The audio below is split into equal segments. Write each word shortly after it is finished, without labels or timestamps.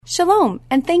Shalom,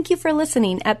 and thank you for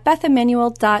listening at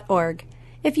BethEmmanuel.org.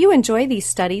 If you enjoy these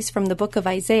studies from the book of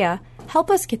Isaiah,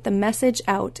 help us get the message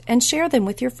out and share them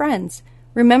with your friends.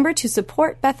 Remember to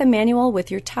support Beth Emmanuel with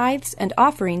your tithes and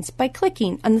offerings by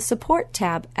clicking on the support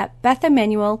tab at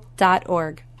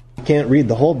BethEmmanuel.org. You can't read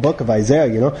the whole book of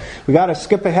Isaiah, We got to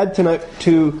skip ahead tonight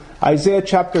to Isaiah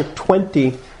chapter 20.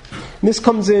 And this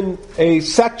comes in a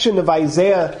section of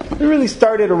Isaiah that really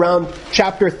started around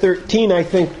chapter 13, I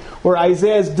think, where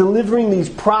Isaiah is delivering these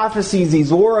prophecies,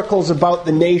 these oracles about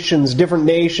the nations, different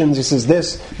nations. He says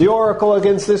this, the oracle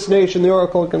against this nation, the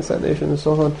oracle against that nation, and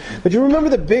so on. But you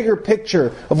remember the bigger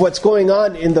picture of what's going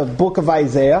on in the book of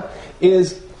Isaiah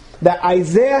is that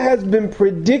Isaiah has been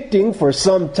predicting for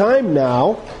some time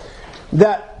now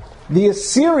that the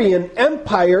Assyrian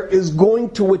Empire is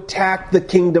going to attack the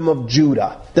kingdom of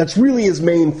Judah. That's really his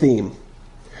main theme.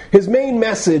 His main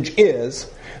message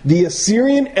is the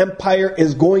Assyrian Empire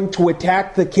is going to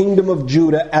attack the kingdom of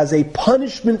Judah as a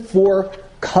punishment for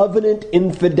covenant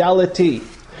infidelity.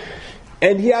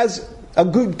 And he has a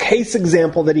good case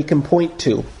example that he can point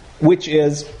to, which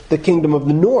is the kingdom of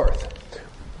the north,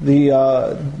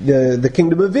 the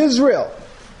kingdom of Israel,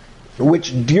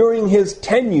 which during his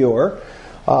tenure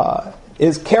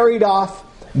is carried off,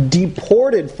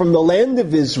 deported from the land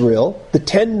of Israel, the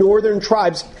 10 northern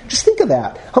tribes. Just think of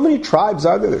that. How many tribes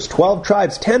are there? There's 12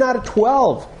 tribes. 10 out of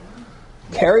 12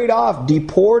 carried off,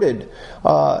 deported,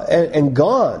 and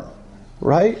gone.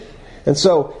 Right? And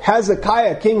so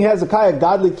Hezekiah, King Hezekiah,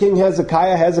 godly King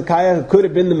Hezekiah, who could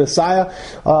have been the Messiah,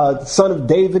 son of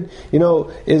David,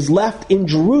 is left in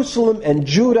Jerusalem and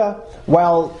Judah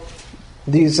while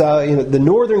these, the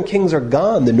northern kings are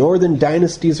gone. The northern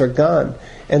dynasties are gone.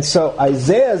 And so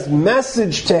Isaiah's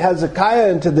message to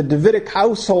Hezekiah and to the Davidic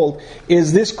household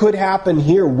is this could happen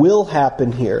here, will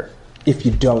happen here, if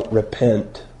you don't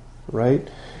repent. Right?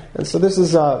 And so this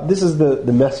is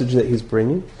the message that he's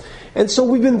bringing. And so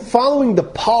we've been following the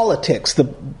politics, the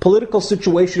political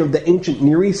situation of the ancient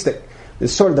Near East that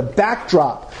is sort of the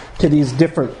backdrop to these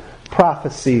different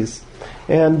prophecies.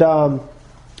 And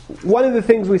one of the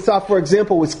things we saw, for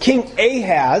example, was King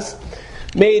Ahaz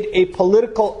made a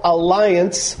political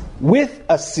alliance with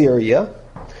Assyria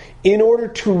in order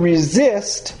to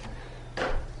resist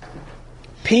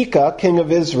Pekah, king of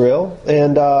Israel,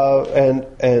 and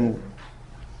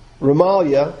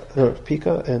Remaliah,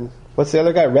 Pekah, and what's the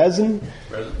other guy? Rezin,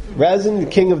 the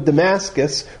king of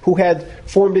Damascus, who had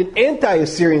formed an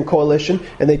anti-Assyrian coalition,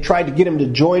 and they tried to get him to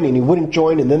join, and he wouldn't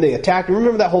join, and then they attacked him.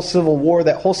 Remember that whole civil war,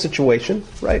 that whole situation,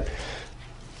 right?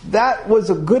 That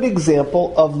was a good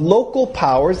example of local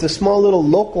powers, the small little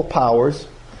local powers,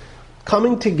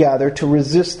 coming together to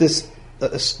resist this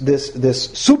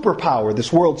superpower,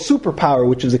 this world superpower,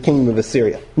 which is the kingdom of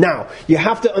Assyria. Now, you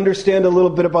have to understand a little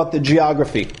bit about the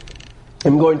geography.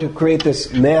 I'm going to create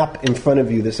this map in front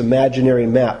of you, this imaginary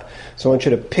map. So I want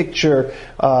you to picture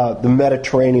the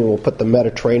Mediterranean. We'll put the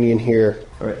Mediterranean here.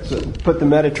 All right, so put the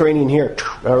Mediterranean here.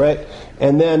 All right,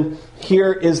 and then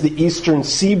here is the eastern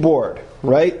seaboard.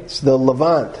 Right? It's the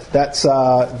Levant.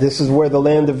 This is where the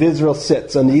land of Israel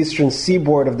sits, on the eastern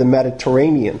seaboard of the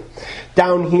Mediterranean.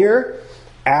 Down here,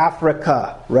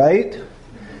 Africa, right?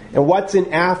 And what's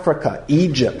in Africa?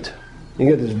 Egypt.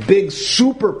 You get this big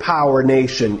superpower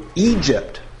nation,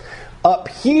 Egypt. Up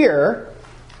here,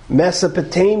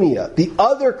 Mesopotamia, the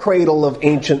other cradle of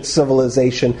ancient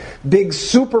civilization, big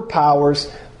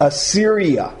superpowers,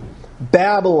 Assyria,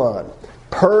 Babylon,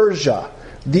 Persia.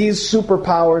 These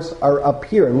superpowers are up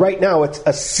here. And right now it's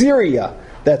Assyria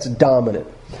that's dominant.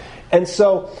 And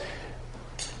so,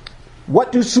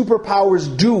 what do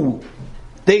superpowers do?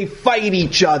 They fight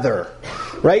each other.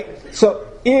 Right? So,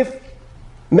 if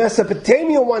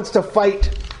Mesopotamia wants to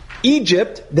fight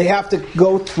Egypt, they have to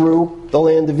go through the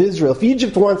land of Israel. If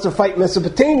Egypt wants to fight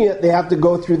Mesopotamia, they have to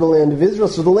go through the land of Israel.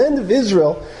 So the land of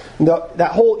Israel,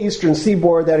 that whole eastern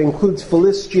seaboard that includes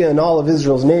Philistia and all of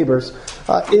Israel's neighbors,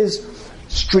 is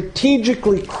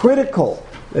strategically critical.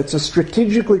 It's a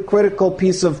strategically critical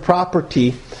piece of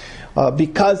property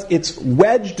because it's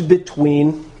wedged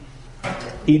between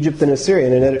Egypt and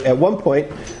Assyria. And at one point,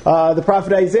 the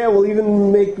prophet Isaiah will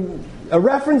even make a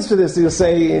reference to this. He'll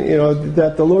say,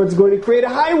 that the Lord's going to create a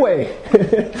highway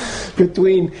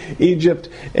between Egypt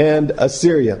and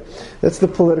Assyria. That's the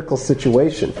political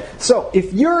situation. So,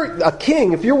 if you're a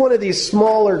king, if you're one of these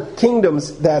smaller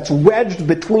kingdoms that's wedged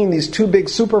between these two big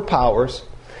superpowers,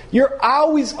 you're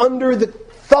always under the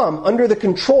thumb, under the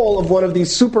control of one of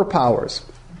these superpowers.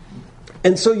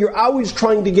 And so you're always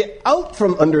trying to get out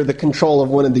from under the control of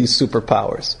one of these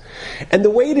superpowers. And the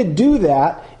way to do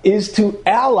that is to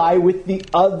ally with the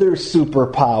other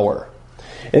superpower.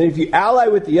 And if you ally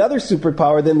with the other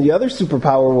superpower, then the other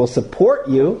superpower will support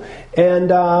you. And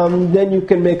then you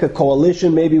can make a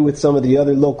coalition maybe with some of the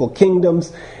other local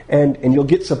kingdoms. And you'll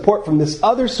get support from this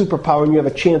other superpower, and you have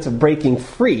a chance of breaking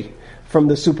free from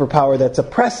the superpower that's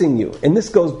oppressing you. And this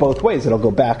goes both ways. It'll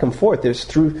go back and forth. There's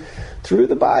through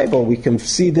the Bible, we can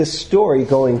see this story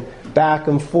going back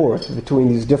and forth between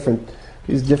these different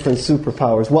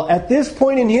superpowers. Well, at this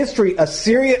point in history,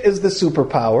 Assyria is the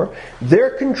superpower.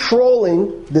 They're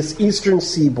controlling this eastern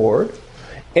seaboard.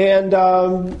 And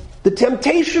the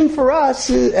temptation for us,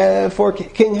 for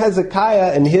King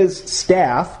Hezekiah and his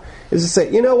staff, is to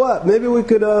say, you know what, maybe we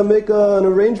could make an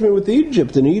arrangement with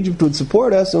Egypt, and Egypt would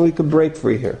support us, and we could break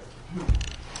free here.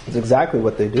 That's exactly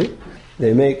what they do.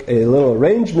 They make a little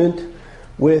arrangement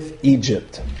with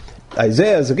Egypt.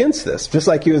 Isaiah is against this, just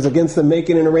like he was against them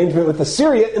making an arrangement with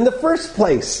Assyria in the first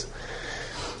place.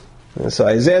 And so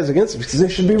Isaiah is against it because they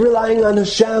should be relying on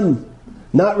Hashem,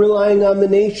 not relying on the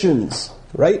nations,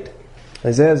 right?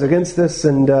 Isaiah is against this,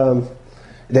 and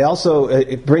they also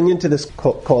bring into this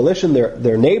coalition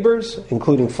their neighbors,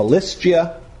 including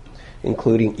Philistia,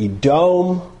 including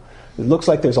Edom. It looks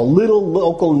like there's a little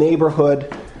local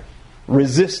neighborhood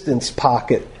resistance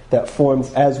pocket that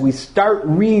forms as we start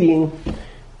reading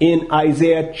in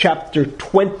Isaiah chapter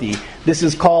 20. This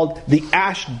is called the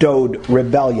Ashdod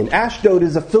Rebellion. Ashdod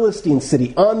is a Philistine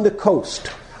city on the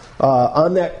coast,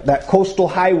 on that coastal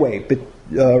highway,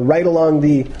 right along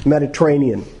the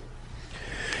Mediterranean.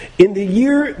 In the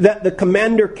year that the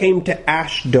commander came to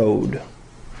Ashdod,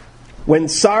 when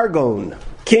Sargon,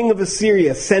 king of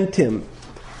Assyria, sent him,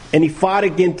 and he fought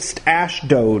against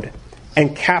Ashdod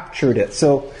and captured it.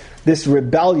 So this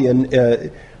rebellion,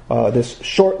 this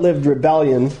short-lived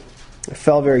rebellion,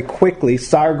 fell very quickly.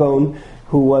 Sargon,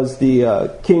 who was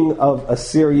the king of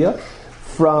Assyria,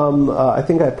 from, I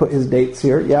think I put his dates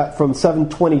here, from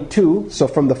 722, so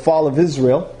from the fall of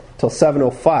Israel till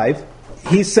 705,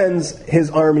 he sends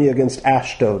his army against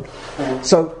Ashdod.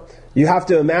 So you have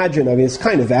to imagine, I mean, it's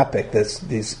kind of epic,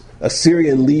 these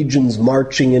Assyrian legions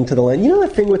marching into the land. You know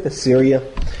the thing with Assyria?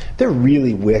 They're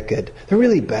really wicked. They're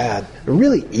really bad. They're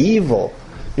really evil.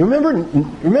 You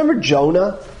remember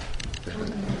Jonah?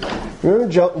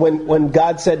 Remember when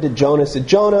God said to Jonah,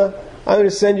 Jonah, I'm going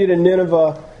to send you to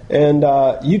Nineveh, and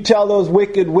you tell those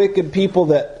wicked people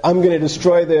that I'm going to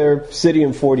destroy their city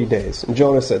in 40 days. And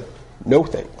Jonah said, no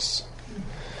thanks.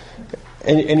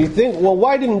 And you think, well,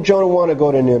 why didn't Jonah want to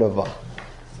go to Nineveh?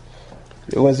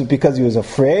 Was it because he was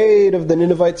afraid of the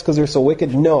Ninevites because they're so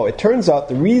wicked? No, it turns out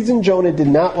the reason Jonah did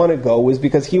not want to go was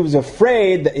because he was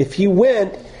afraid that if he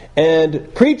went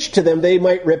and preached to them, they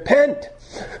might repent.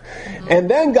 And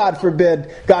then, God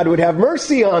forbid, God would have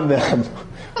mercy on them.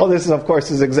 Well, this, of course,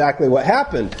 is exactly what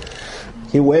happened.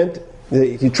 He went,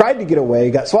 he tried to get away,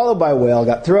 got swallowed by a whale,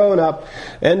 got thrown up,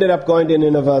 ended up going to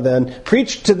Nineveh then,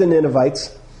 preached to the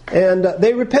Ninevites, and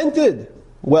they repented.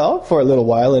 Well, for a little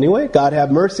while anyway, God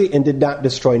had mercy and did not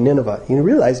destroy Nineveh. You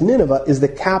realize Nineveh is the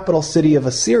capital city of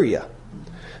Assyria.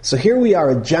 So here we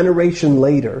are a generation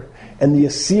later, and the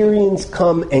Assyrians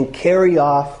come and carry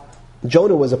off,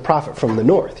 Jonah was a prophet from the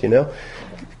north,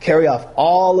 carry off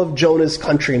all of Jonah's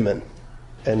countrymen.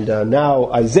 And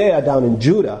now Isaiah down in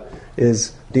Judah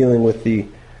is dealing with the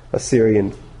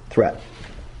Assyrian threat.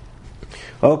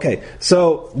 Okay,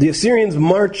 so the Assyrians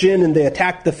march in and they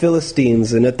attack the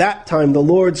Philistines. And at that time the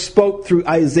Lord spoke through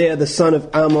Isaiah the son of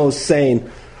Amoz, saying,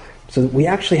 so we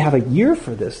actually have a year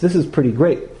for this. This is pretty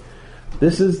great.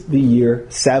 This is the year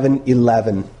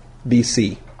 711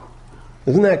 BC.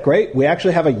 Isn't that great? We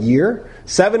actually have a year,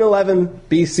 711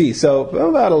 BC. So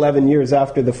about 11 years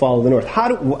after the fall of the north. How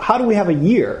do we have a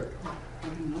year?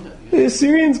 The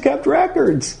Assyrians kept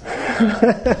records.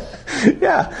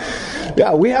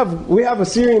 Yeah, we have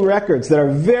Assyrian records that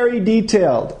are very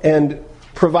detailed and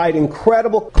provide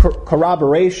incredible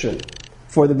corroboration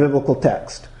for the biblical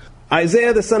text.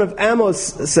 Isaiah the son of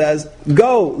Amoz says,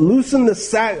 "Go, loosen the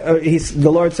sack."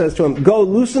 The Lord says to him, "Go,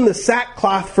 loosen the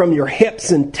sackcloth from your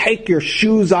hips and take your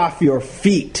shoes off your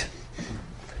feet."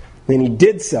 And he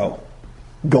did so,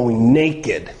 going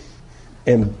naked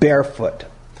and barefoot.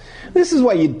 This is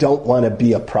why you don't want to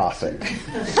be a prophet. And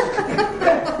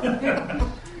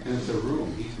it's a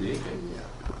room. He's naked.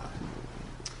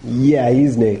 Yeah,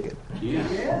 he's naked.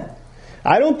 Yeah.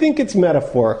 I don't think it's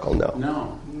metaphorical, no.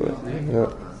 No.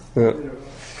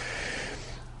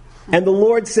 And the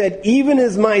Lord said, even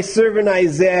as my servant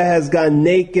Isaiah has gone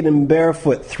naked and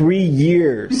barefoot 3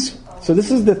 years. So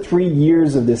this is the 3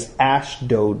 years of this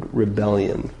Ashdod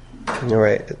rebellion. All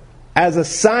right. As a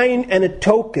sign and a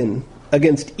token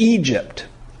against Egypt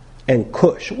and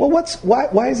Cush. Well,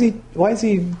 why is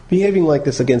he behaving like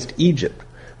this against Egypt?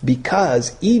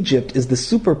 because Egypt is the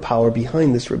superpower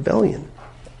behind this rebellion.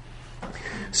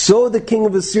 So the king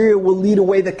of Assyria will lead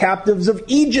away the captives of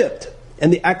Egypt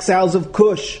and the exiles of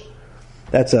Cush.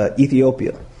 That's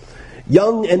Ethiopia.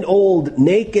 Young and old,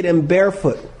 naked and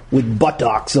barefoot, with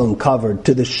buttocks uncovered,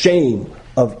 to the shame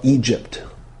of Egypt.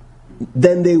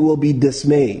 Then they will be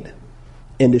dismayed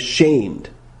and ashamed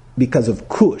because of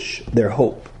Cush, their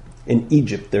hope, and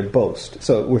Egypt, their boast.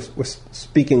 So we're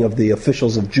speaking of the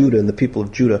officials of Judah, and the people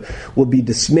of Judah will be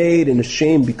dismayed and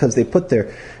ashamed because they put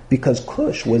their, because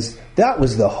Cush was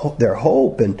their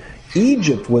hope, and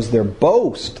Egypt was their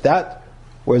boast.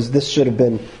 Whereas this should have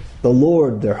been the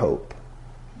Lord their hope,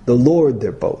 the Lord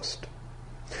their boast.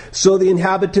 So the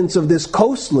inhabitants of this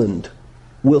coastland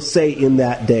will say in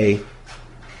that day,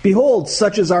 behold,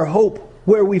 such is our hope,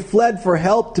 where we fled for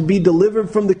help to be delivered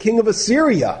from the king of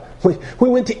Assyria. We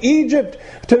went to Egypt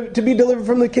to be delivered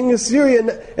from the king of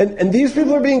Assyria, and these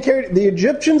people are being carried, the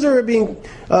Egyptians are being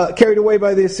carried away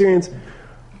by the Assyrians.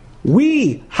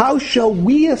 How shall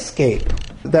we escape?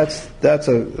 That's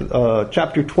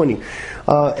chapter 20.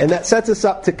 And that sets us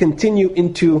up to continue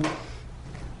into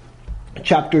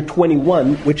chapter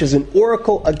 21, which is an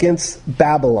oracle against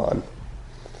Babylon.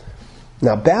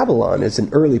 Now, Babylon is an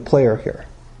early player here.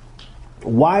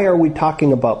 Why are we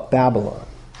talking about Babylon?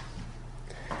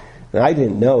 And I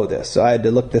didn't know this, so I had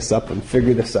to look this up and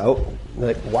figure this out.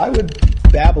 Like, why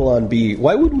would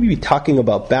we be talking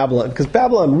about Babylon? Because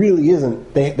Babylon really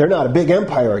isn't, they're not a big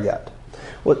empire yet.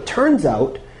 Well, it turns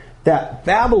out that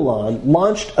Babylon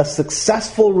launched a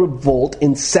successful revolt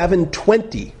in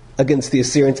 720 against the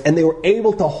Assyrians, and they were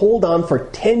able to hold on for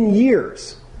 10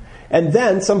 years. And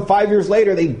then, some 5 years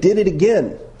later, they did it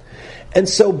again. And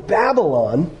so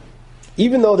Babylon,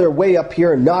 even though they're way up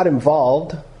here and not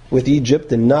involved with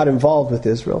Egypt and not involved with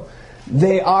Israel,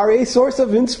 they are a source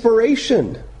of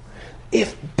inspiration.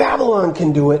 If Babylon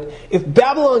can do it, if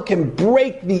Babylon can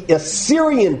break the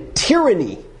Assyrian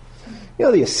tyranny,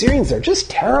 the Assyrians are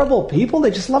just terrible people.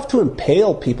 They just love to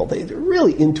impale people. They're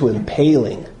really into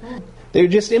impaling. They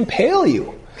just impale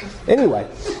you. Anyway,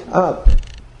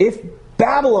 if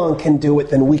Babylon can do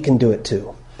it, then we can do it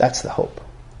too. That's the hope.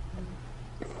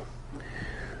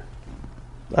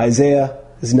 Isaiah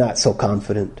is not so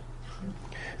confident.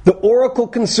 The oracle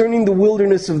concerning the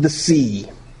wilderness of the sea,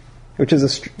 which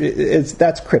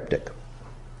that's cryptic.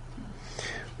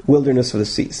 Wilderness of the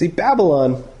sea. See,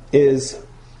 Babylon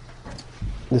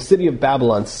the city of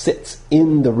Babylon sits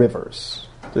in the rivers,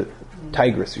 the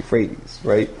Tigris, Euphrates,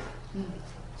 right?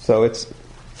 So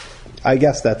I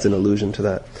guess that's an allusion to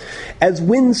that. As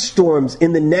windstorms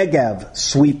in the Negev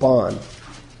sweep on,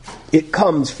 it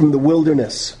comes from the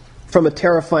wilderness, from a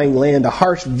terrifying land. A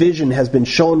harsh vision has been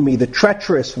shown me. The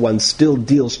treacherous one still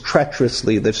deals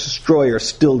treacherously. The destroyer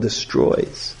still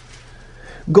destroys.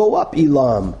 Go up,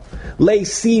 Elam. Lay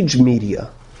siege, Media.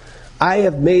 I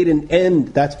have made an end.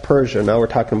 That's Persia. Now we're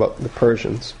talking about the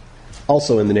Persians.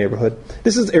 Also in the neighborhood.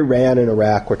 This is Iran and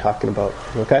Iraq we're talking about.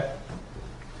 Okay?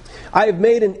 I have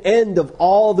made an end of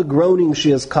all the groaning she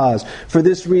has caused. For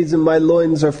this reason my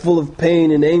loins are full of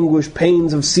pain and anguish.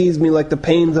 Pains have seized me like the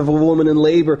pains of a woman in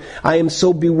labor. I am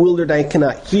so bewildered I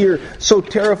cannot hear, so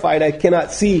terrified I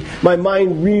cannot see. My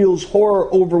mind reels,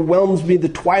 horror overwhelms me. The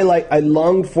twilight I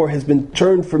longed for has been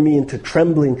turned for me into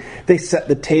trembling. They set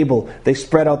the table, they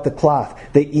spread out the cloth,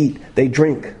 they eat, they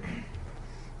drink.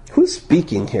 Who's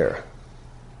speaking here?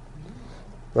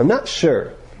 I'm not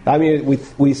sure. I mean,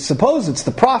 we suppose it's the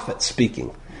prophet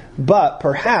speaking, but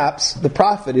perhaps the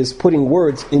prophet is putting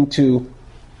words into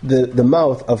the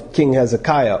mouth of King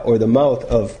Hezekiah, or the mouth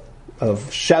of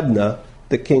Shebna,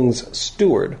 the king's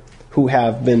steward, who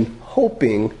have been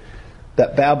hoping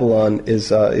that Babylon is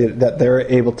that they're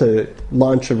able to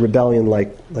launch a rebellion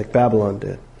like Babylon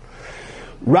did.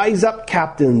 Rise up,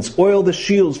 captains, oil the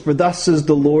shields, for thus says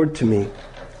the Lord to me.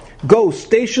 Go,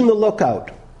 station the lookout.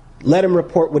 Let him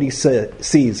report what he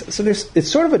sees. So it's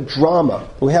sort of a drama.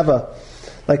 We have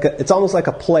it's almost like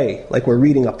a play, like we're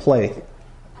reading a play.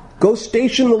 Go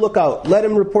station the lookout. Let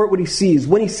him report what he sees.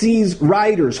 When he sees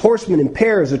riders, horsemen in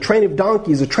pairs, a train of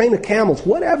donkeys, a train of camels,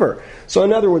 whatever. So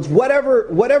in other words,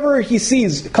 whatever he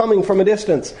sees coming from a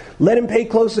distance, let him pay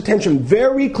close attention,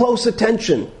 very close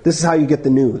attention. This is how you get the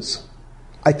news.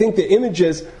 I think the image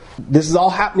is, this is all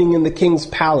happening in the king's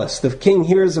palace. The king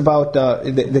hears about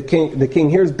the king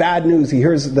hears bad news. He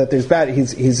hears that there's bad.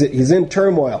 He's in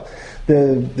turmoil.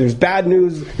 There's bad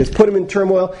news. It's put him in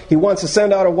turmoil. He wants to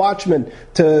send out a watchman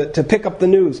to pick up the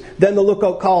news. Then the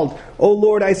lookout called, "O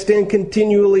Lord, I stand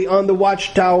continually on the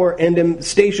watchtower and am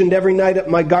stationed every night at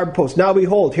my guard post. Now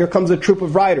behold, here comes a troop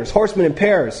of riders, horsemen in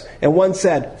pairs." And one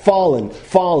said, "Fallen,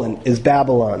 fallen is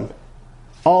Babylon."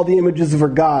 All the images of her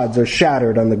gods are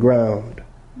shattered on the ground.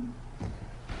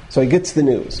 So he gets the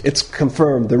news. It's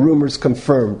confirmed. The rumor's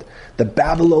confirmed. The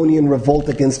Babylonian revolt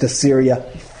against Assyria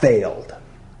failed.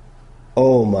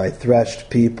 Oh, my threshed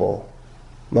people,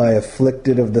 my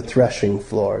afflicted of the threshing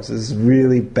floors. This is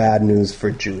really bad news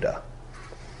for Judah.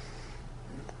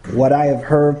 What I have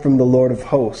heard from the Lord of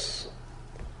hosts,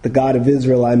 the God of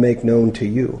Israel, I make known to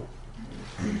you.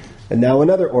 And now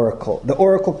another oracle. The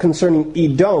oracle concerning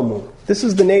Edom. This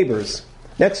is the neighbors,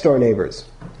 next door neighbors.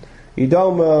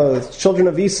 Edom, children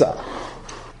of Esau.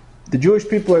 The Jewish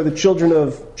people are the children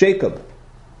of Jacob.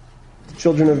 The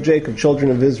children of Jacob, children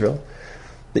of Israel.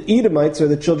 The Edomites are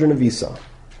the children of Esau.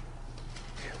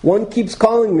 One keeps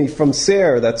calling me from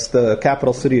Seir, that's the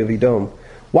capital city of Edom.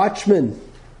 Watchman,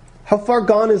 how far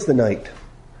gone is the night?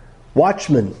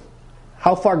 Watchman,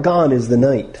 how far gone is the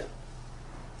night?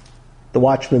 The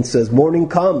watchman says, morning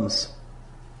comes,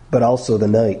 but also the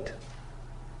night.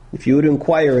 If you would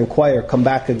inquire, come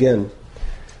back again.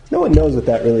 No one knows what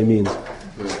that really means.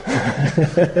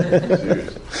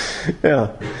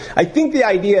 Yeah. I think the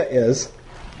idea is,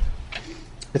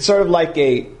 it's sort of like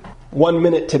a 1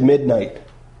 minute to midnight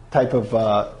type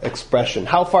of expression.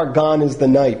 How far gone is the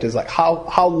night? Is like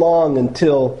how long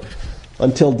until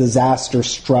disaster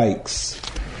strikes?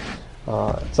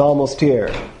 It's almost here.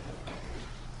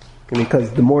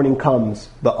 Because the morning comes,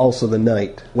 but also the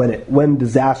night. When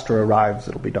disaster arrives,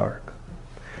 it'll be dark.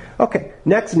 Okay,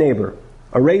 next neighbor,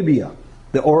 Arabia.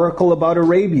 The oracle about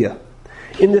Arabia.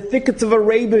 In the thickets of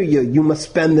Arabia you must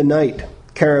spend the night,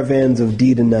 caravans of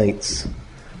Dedanites.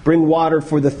 Bring water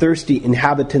for the thirsty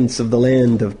inhabitants of the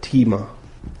land of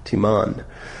Timan.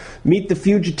 Meet the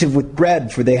fugitive with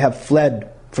bread, for they have fled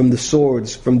from the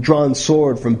swords, from drawn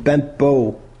sword, from bent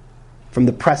bow, from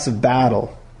the press of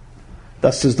battle.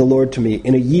 Thus says the Lord to me,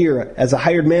 in a year, as a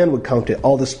hired man would count it,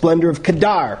 all the splendor of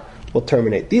Kedar will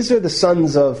terminate. These are the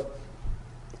sons of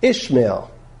Ishmael.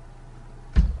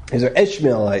 These are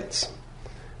Ishmaelites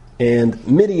and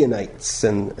Midianites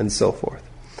and so forth.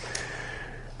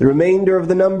 The remainder of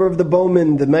the number of the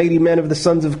bowmen, the mighty men of the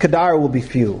sons of Kedar, will be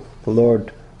few. The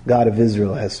Lord God of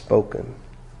Israel has spoken.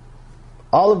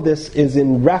 All of this is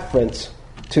in reference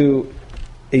to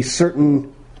a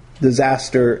certain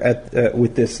disaster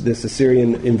with this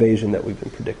Assyrian invasion that we've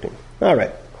been predicting. All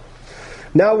right.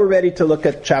 Now we're ready to look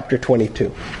at chapter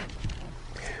 22.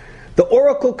 The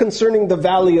oracle concerning the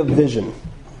Valley of Vision.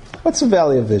 What's the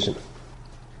Valley of Vision?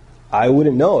 I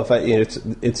wouldn't know if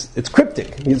it's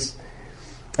cryptic.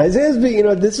 Isaiah's,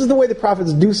 this is the way the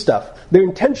prophets do stuff. They're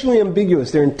intentionally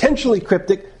ambiguous. They're intentionally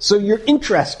cryptic, so you're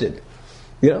interested.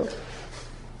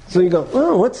 So you go,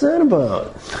 oh, what's that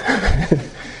about?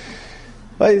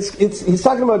 He's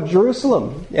talking about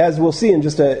Jerusalem, as we'll see in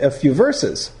just a few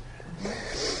verses.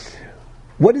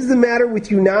 What is the matter with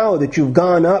you now that you've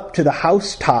gone up to the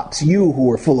housetops, you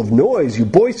who are full of noise, you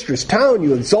boisterous town,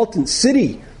 you exultant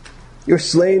city? Your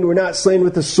slain were not slain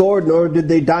with the sword, nor did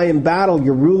they die in battle.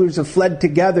 Your rulers have fled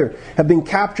together, have been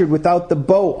captured without the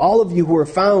bow. All of you who were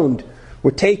found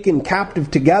were taken captive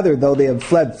together, though they have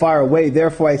fled far away.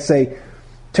 Therefore I say,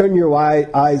 turn your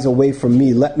eyes away from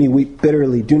me. Let me weep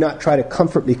bitterly. Do not try to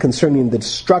comfort me concerning the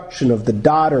destruction of the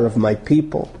daughter of my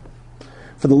people.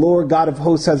 For the Lord God of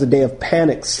hosts has a day of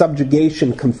panic,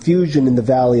 subjugation, confusion in the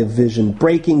valley of vision,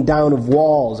 breaking down of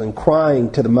walls and crying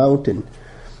to the mountain.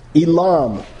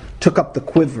 Elam took up the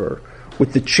quiver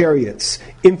with the chariots,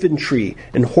 infantry,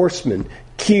 and horsemen.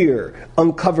 Kir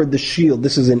uncovered the shield.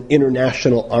 This is an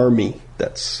international army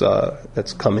that's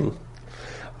coming.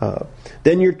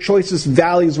 Then your choicest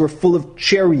valleys were full of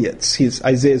chariots.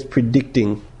 Isaiah is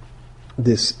predicting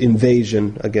this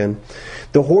invasion again.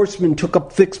 The horsemen took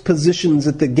up fixed positions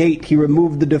at the gate. He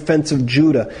removed the defense of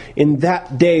Judah. In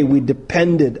that day we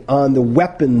depended on the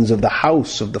weapons of the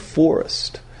house of the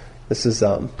forest. This is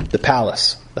the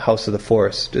palace. The house of the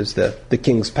forest is the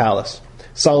king's palace.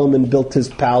 Solomon built his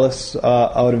palace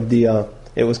out of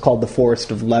it was called the Forest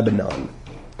of Lebanon,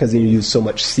 because he used so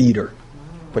much cedar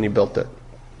when he built it.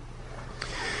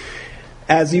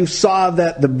 As you saw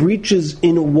that the breaches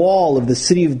in a wall of the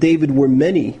city of David were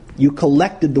many, you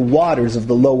collected the waters of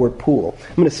the lower pool.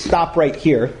 I'm going to stop right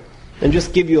here and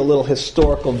just give you a little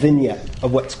historical vignette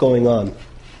of what's going on.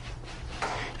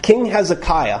 King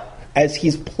Hezekiah, as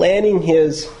he's planning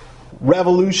his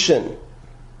revolution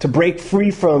to break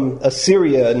free from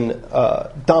Assyrian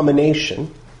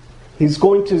domination, he's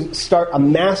going to start a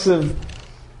massive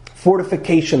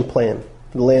fortification plan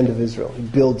for the land of Israel.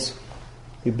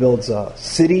 He builds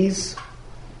cities,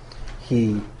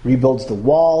 he rebuilds the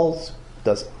walls,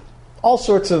 does all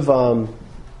sorts of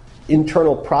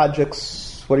internal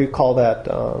projects. What do you call that?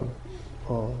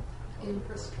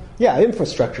 Yeah,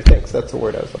 infrastructure. Thanks. That's the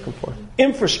word I was looking for.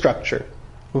 Infrastructure.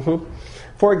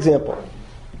 For example,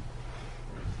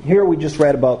 here we just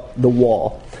read about the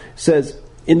wall. It says,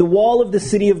 in the wall of the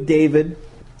city of David,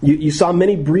 you saw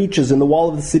many breaches in the wall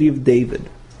of the city of David.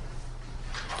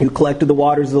 You collected the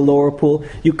waters of the lower pool.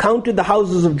 You counted the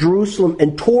houses of Jerusalem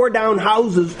and tore down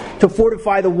houses to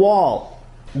fortify the wall.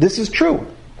 This is true.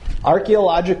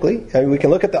 Archaeologically, we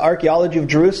can look at the archaeology of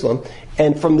Jerusalem,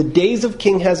 and from the days of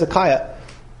King Hezekiah,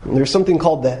 there's something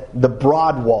called the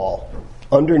Broad Wall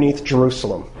underneath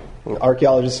Jerusalem. And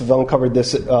archaeologists have uncovered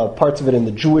this parts of it in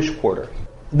the Jewish quarter.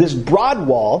 This Broad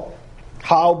Wall,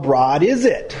 how broad is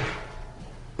it?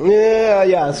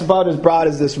 Yeah, it's about as broad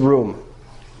as this room.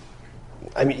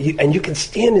 I mean, and you can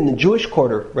stand in the Jewish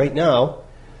quarter right now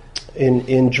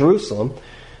in Jerusalem,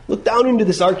 look down into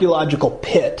this archaeological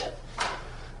pit,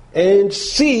 and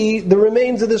see the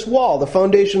remains of this wall, the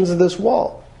foundations of this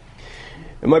wall.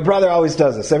 And my brother always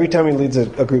does this. Every time he leads a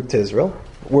group to Israel,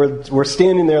 we're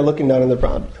standing there looking down on the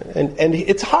ground. And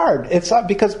it's hard. It's hard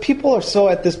because people are so,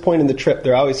 at this point in the trip,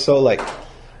 they're always so like,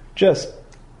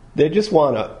 they just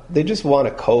want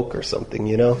a Coke or something,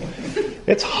 you know?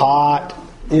 It's hot,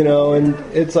 you know, and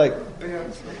it's like,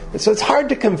 so it's hard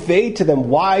to convey to them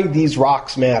why these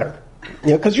rocks matter.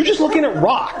 You know, because you're just looking at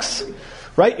rocks.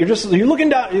 Right? You're looking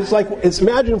down.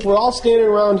 Imagine if we're all standing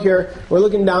around here, we're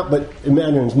looking down, but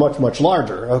imagine it's much, much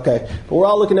larger. Okay, but we're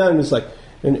all looking down, and it's like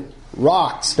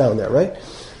rocks down there, right?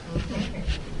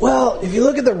 Well, if you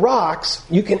look at the rocks,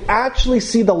 you can actually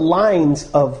see the lines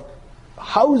of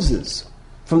houses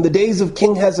from the days of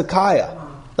King Hezekiah,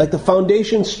 like the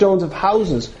foundation stones of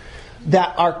houses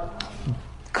that are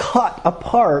cut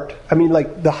apart. I mean,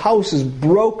 like the house is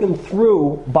broken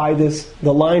through by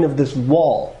the line of this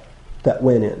wall that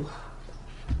went in.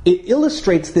 It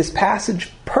illustrates this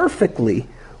passage perfectly,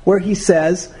 where he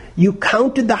says, you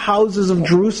counted the houses of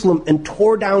Jerusalem and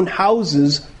tore down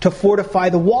houses to fortify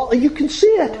the wall. And you can see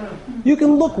it. You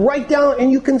can look right down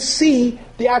and you can see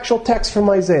the actual text from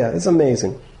Isaiah. It's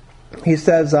amazing. He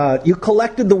says, you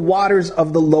collected the waters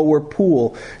of the lower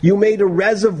pool. You made a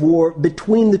reservoir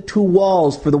between the two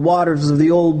walls for the waters of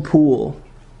the old pool.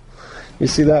 You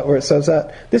see that where it says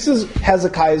that? This is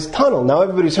Hezekiah's tunnel. Now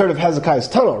everybody's heard of Hezekiah's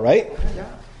tunnel, right? Yeah.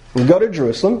 You go to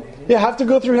Jerusalem, you have to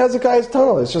go through Hezekiah's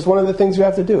tunnel. It's just one of the things you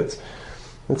have to do.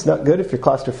 It's not good if you're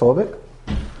claustrophobic.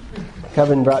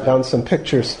 Kevin brought down some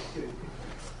pictures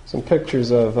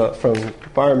of from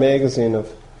Bar Magazine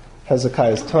of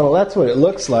Hezekiah's tunnel. That's what it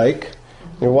looks like.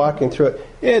 You're walking through it.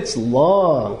 It's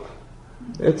long.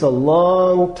 It's a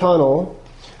long tunnel.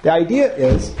 The idea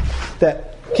is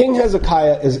that King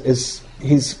Hezekiah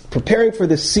he's preparing for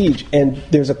this siege, and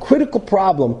there's a critical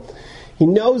problem. He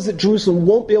knows that Jerusalem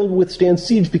won't be able to withstand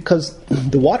siege because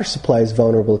the water supply is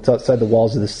vulnerable. It's outside the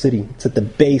walls of the city. It's at the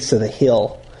base of the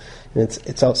hill, and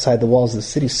it's outside the walls of the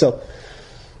city. So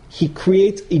he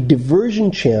creates a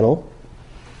diversion channel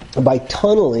by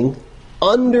tunneling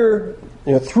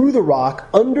through the rock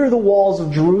under the walls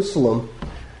of Jerusalem,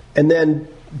 and then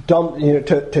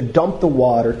to dump the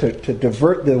water, to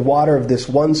divert the water of this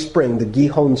one spring, the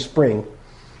Gihon spring.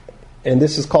 And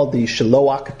this is called the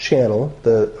Shiloach Channel,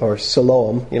 or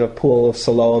Siloam, pool of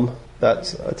Siloam.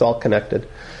 It's all connected.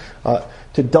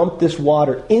 To dump this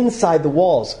water inside the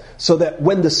walls, so that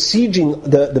when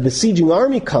the besieging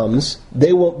army comes,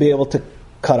 they won't be able to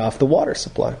cut off the water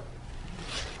supply.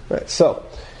 Right, so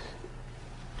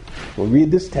we'll read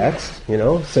this text.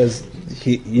 It says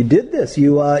you did this.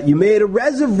 You made a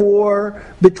reservoir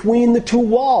between the two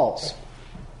walls.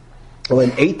 Well, in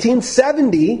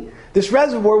 1870, this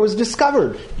reservoir was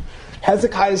discovered.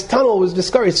 Hezekiah's tunnel was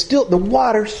discovered. The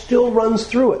water still runs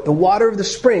through it. The water of the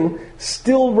spring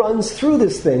still runs through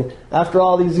this thing after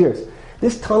all these years.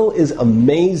 This tunnel is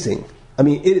amazing. I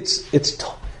mean, it's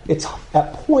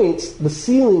at points the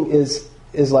ceiling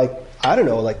is like, I don't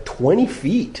know, like 20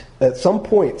 feet at some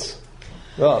points.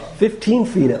 15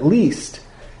 feet at least.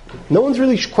 No one's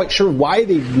really quite sure why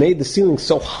they made the ceiling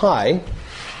so high,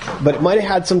 but it might have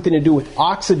had something to do with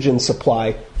oxygen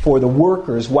supply for the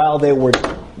workers while they were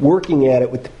working at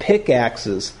it with the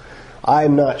pickaxes.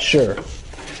 I'm not sure.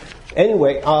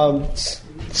 Anyway,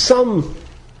 some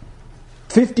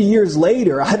 50 years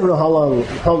later, I don't know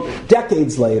how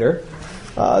decades later,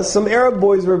 some Arab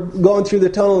boys were going through the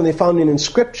tunnel and they found an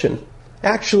inscription.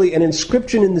 Actually, an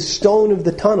inscription in the stone of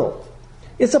the tunnel.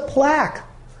 It's a plaque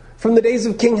from the days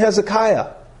of King Hezekiah.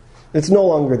 It's no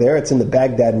longer there. It's in the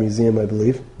Baghdad Museum, I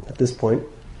believe, at this point.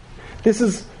 This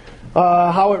is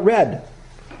how it read.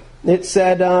 It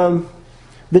said,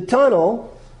 the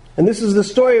tunnel, and this is the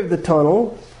story of the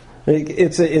tunnel.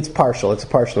 It's partial. It's a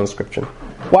partial inscription.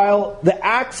 while the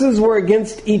axes were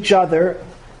against each other,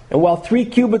 and while 3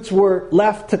 cubits were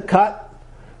left to cut,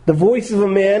 the voice of a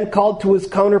man called to his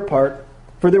counterpart,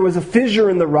 for there was a fissure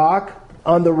in the rock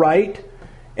on the right,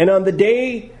 and on the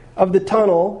day of the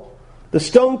tunnel, the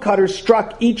stonecutters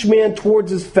struck each man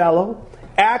towards his fellow,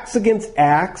 axe against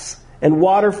axe, and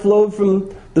water flowed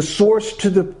from the source to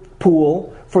the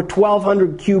pool for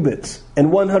 1,200 cubits,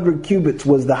 and 100 cubits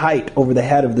was the height over the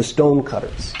head of the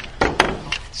stonecutters.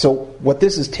 So what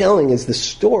this is telling is the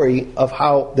story of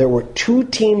how there were 2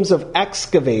 teams of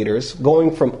excavators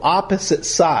going from opposite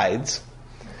sides,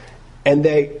 and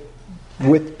they,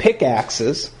 with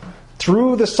pickaxes,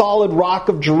 through the solid rock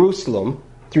of Jerusalem,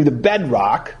 through the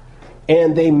bedrock,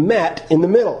 and they met in the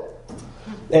middle.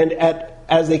 And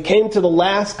as they came to the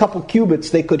last couple cubits,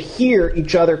 they could hear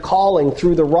each other calling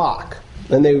through the rock.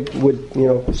 And they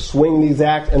would, swing these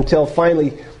axes until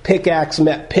finally pickaxe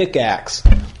met pickaxe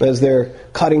as they're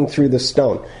cutting through the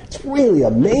stone. It's really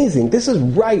amazing. This is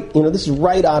right, this is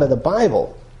right out of the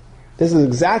Bible. This is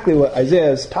exactly what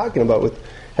Isaiah is talking about with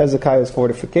Hezekiah's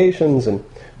fortifications and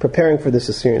preparing for this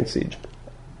Assyrian siege.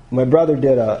 My brother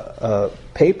did a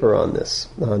paper on this,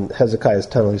 on Hezekiah's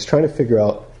tunnel. He's trying to figure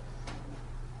out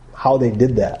how they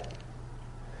did that.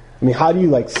 I mean, how do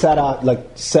you set off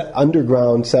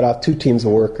 2 teams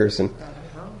of workers? And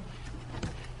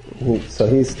so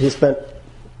he spent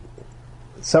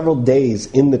several days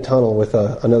in the tunnel with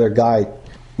another guy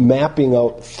mapping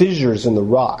out fissures in the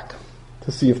rock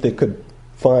to see if they could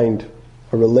find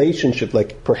a relationship,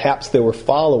 like perhaps they were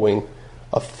following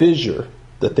a fissure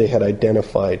that they had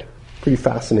identified. Pretty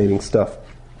fascinating stuff.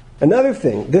 Another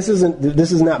thing, this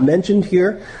is not mentioned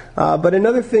here, but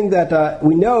another thing that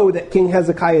we know that King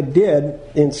Hezekiah did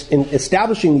in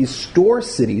establishing these store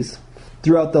cities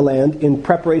throughout the land in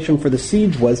preparation for the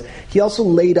siege was he also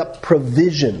laid up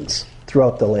provisions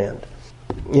throughout the land.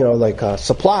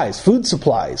 Supplies, food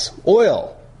supplies,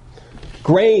 oil,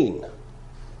 grain,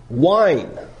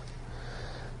 wine.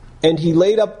 And he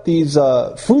laid up these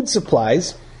food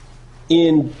supplies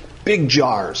in big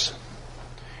jars.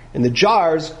 And the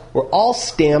jars were all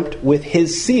stamped with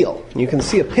his seal. And you can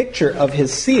see a picture of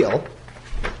his seal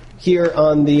here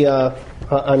on the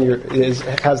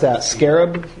has that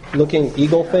scarab-looking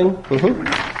eagle thing. Mm-hmm.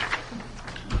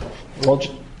 Well,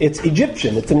 it's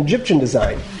Egyptian. It's an Egyptian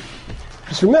design.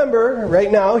 Just remember,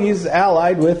 right now he's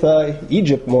allied with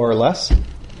Egypt, more or less.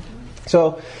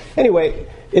 So, anyway,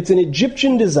 it's an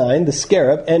Egyptian design, the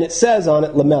scarab, and it says on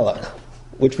it Lamelech,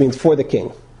 which means for the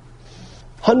king.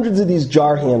 Hundreds of these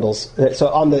jar handles. So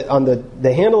on the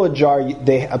handle of the jar,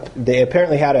 they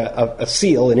apparently had a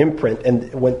seal, an imprint,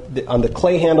 and on the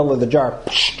clay handle of the jar,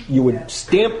 you would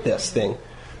stamp this thing,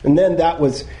 and then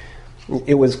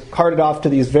it was carted off to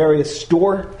these various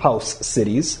storehouse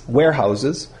cities,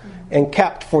 warehouses, and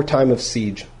kept for time of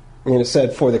siege. And it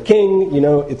said, for the king,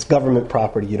 it's government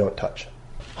property, you don't touch.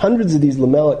 Hundreds of these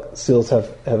Lamelech seals have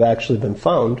actually been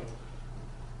found.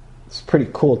 It's pretty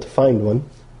cool to find one.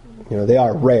 They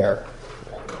are rare.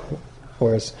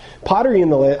 Whereas pottery in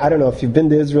the land, I don't know if you've been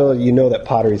to Israel, you know that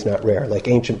pottery is not rare, like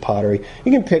ancient pottery.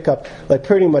 You can pick up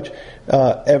pretty much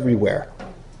everywhere.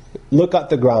 Look at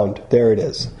the ground, there it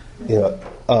is.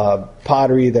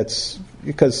 Pottery that's,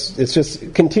 because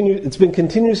it's been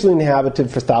continuously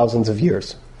inhabited for thousands of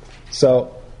years.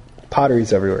 So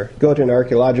pottery's everywhere. Go to an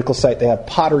archaeological site, they have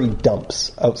pottery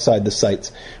dumps outside the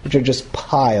sites, which are just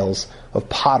piles of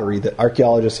pottery that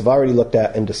archaeologists have already looked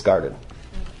at and discarded.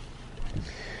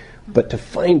 But to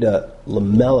find a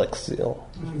Lamelech seal,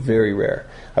 very rare.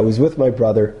 I was with my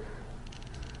brother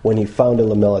when he found a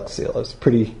Lamelech seal. It was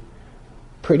pretty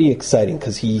exciting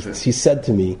because he said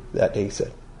to me that day, he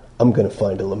said, I'm going to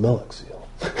find a Lamelech seal.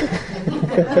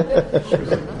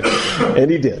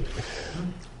 And he did.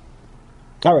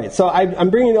 All right, so I'm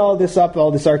bringing all this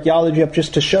archaeology up,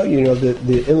 just to show you,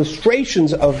 the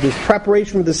illustrations of this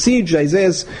preparation for the siege.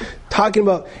 Isaiah's talking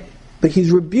about, but he's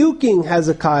rebuking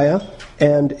Hezekiah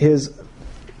and his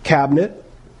cabinet.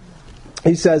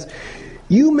 He says,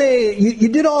 you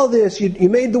did all this. You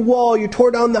made the wall. You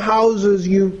tore down the houses.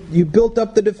 You built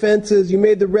up the defenses. You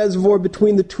made the reservoir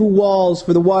between the 2 walls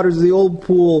for the waters of the old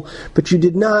pool. But you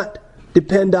did not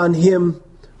depend on him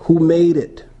who made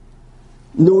it.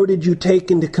 Nor did you take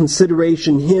into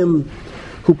consideration him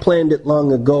who planned it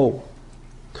long ago.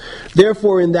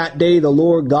 Therefore in that day the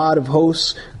Lord God of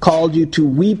hosts called you to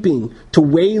weeping, to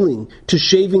wailing, to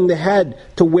shaving the head,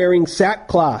 to wearing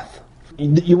sackcloth.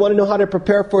 You want to know how to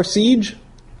prepare for a siege?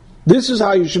 This is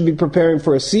how you should be preparing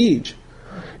for a siege.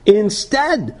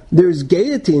 Instead, there's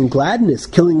gaiety and gladness,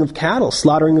 killing of cattle,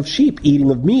 slaughtering of sheep,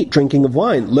 eating of meat, drinking of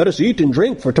wine. Let us eat and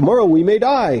drink, for tomorrow we may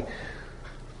die.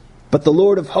 But the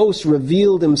Lord of hosts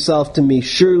revealed himself to me.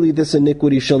 Surely this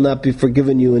iniquity shall not be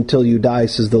forgiven you until you die,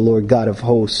 says the Lord God of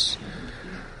hosts.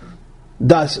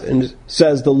 Thus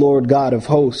says the Lord God of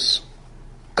hosts,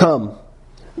 come,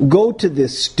 go to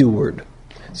this steward.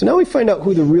 So now we find out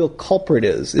who the real culprit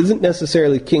is. It isn't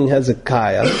necessarily King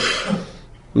Hezekiah,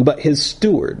 but his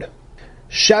steward,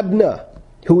 Shebna,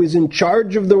 who is in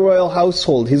charge of the royal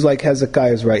household. He's like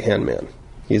Hezekiah's right-hand man.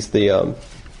 He's the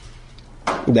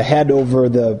head over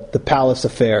the palace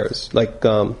affairs, like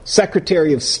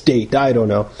Secretary of State, I don't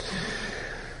know.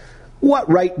 What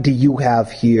right do you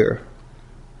have here?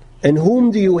 And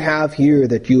whom do you have here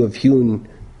that you have hewn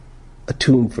a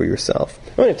tomb for yourself?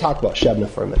 I'm going to talk about Shebna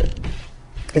for a minute.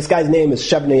 This guy's name is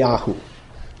Shebnayahu,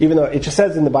 even though it just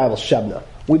says in the Bible Shebna.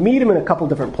 We meet him in a couple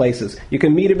different places. You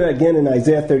can meet him again in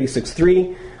Isaiah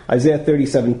 36:3, Isaiah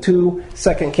 37:2,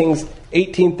 2 Kings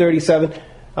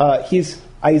 18:37. He's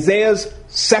Isaiah's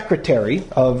secretary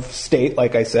of state,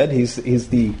 like I said. He's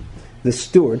the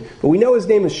steward. But we know his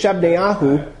name is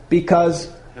Shebnayahu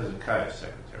because... Hezekiah's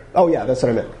secretary. Oh yeah, that's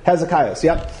what I meant. Hezekiah's,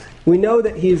 yep. We know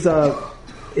that his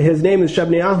name is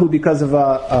Shebnayahu because of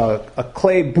a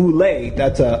clay boule.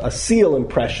 That's a seal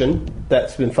impression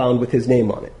that's been found with his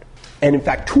name on it. And in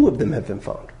fact, 2 of them have been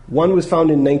found. One was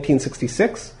found in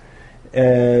 1966,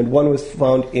 and one was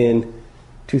found in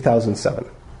 2007.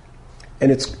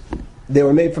 And they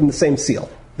were made from the same seal,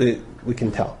 we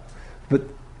can tell. But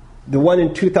the one in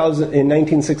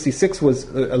 1966 was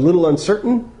a little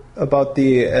uncertain about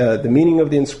the meaning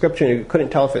of the inscription. You couldn't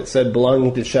tell if it said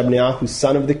belonging to Shebnayahu,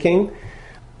 son of the king.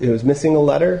 It was missing a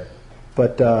letter,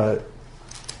 but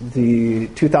the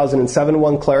 2007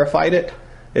 one clarified it.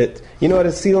 You know what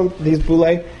a seal, these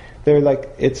boule? They're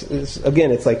like, it's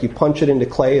like you punch it into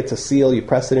clay. It's a seal, you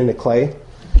press it into clay.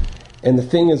 And the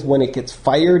thing is, when it gets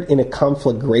fired in a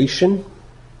conflagration,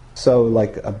 so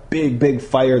like a big, big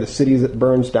fire, the city that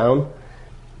burns down,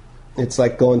 it's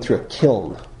like going through a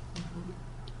kiln.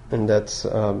 And that's,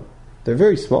 they're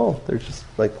very small. They're just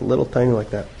like little tiny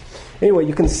like that. Anyway,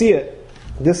 you can see it.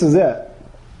 This is it.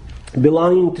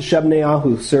 Belonging to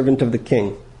Shebnayahu, servant of the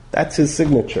king. That's his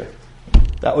signature.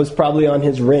 That was probably on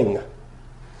his ring.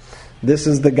 This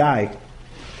is the guy.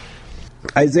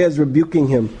 Isaiah's rebuking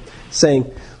him,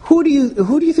 saying, Who do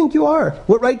you think you are?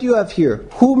 What right do you have here?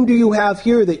 Whom do you have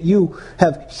here that you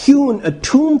have hewn a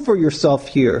tomb for yourself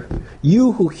here?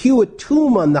 You who hew a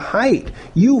tomb on the height.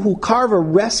 You who carve a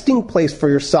resting place for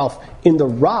yourself in the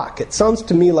rock. It sounds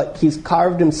to me like he's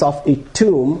carved himself a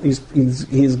tomb.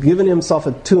 He's given himself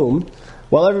a tomb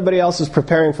while everybody else is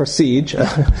preparing for siege.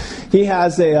 He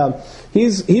has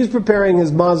he's preparing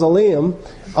his mausoleum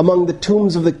among the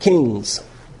tombs of the kings.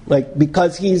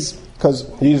 Because he's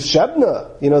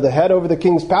Shebna, the head over the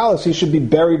king's palace, he should be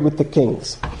buried with the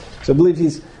kings. So I believe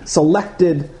he's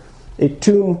selected a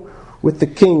tomb with the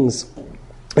kings.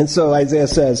 And so Isaiah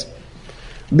says,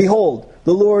 Behold,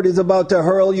 the Lord is about to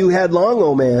hurl you headlong,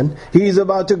 O man. He's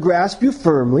about to grasp you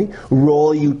firmly,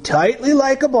 roll you tightly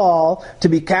like a ball, to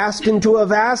be cast into a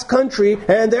vast country,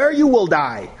 and there you will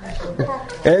die.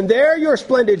 And there your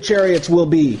splendid chariots will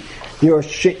be. You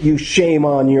shame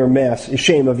on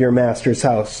shame of your master's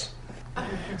house.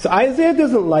 So Isaiah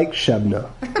doesn't like Shebna.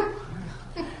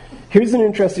 Here's an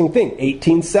interesting thing.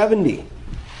 1870.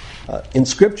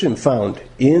 Inscription found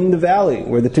in the valley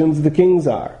where the tombs of the kings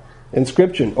are.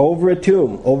 Inscription over a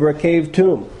tomb, over a cave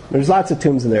tomb. There's lots of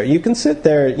tombs in there. You can sit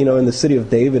there, in the city of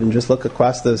David and just look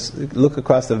across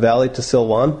the valley to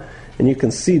Silwan, and you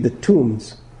can see the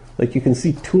tombs. Like you can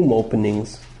see tomb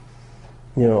openings,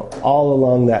 all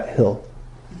along that hill.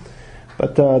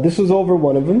 But this was over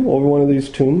one of them, over one of these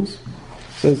tombs.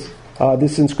 It says,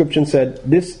 this inscription said,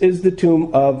 "This is the tomb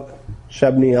of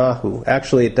Shebnayahu."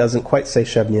 Actually, it doesn't quite say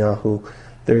Shebnayahu.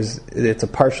 It's a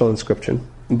partial inscription.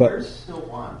 But where's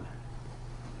Silwan?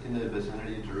 In the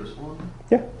vicinity of Jerusalem?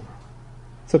 Yeah.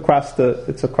 It's across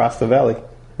the valley.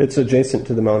 It's adjacent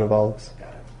to the Mount of Olives. Got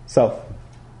it. South.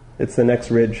 It's the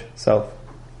next ridge south.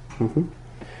 Mm-hmm.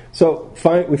 So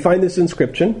we find this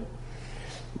inscription.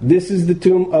 This is the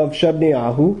tomb of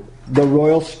Shebnayahu, the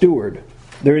royal steward.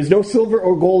 There is no silver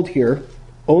or gold here,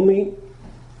 only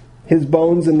his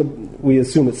bones, we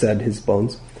assume it said his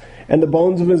bones, and the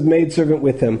bones of his maidservant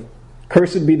with him.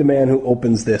 Cursed be the man who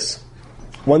opens this.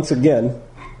 Once again,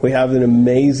 we have an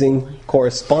amazing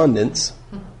correspondence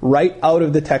right out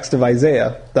of the text of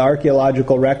Isaiah. The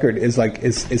archaeological record is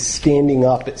standing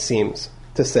up, it seems,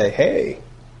 to say, hey,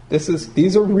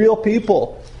 these are real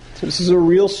people. This is a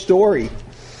real story.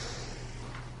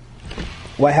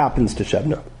 What happens to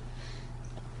Shebna?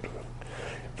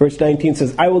 Verse 19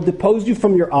 says, I will depose you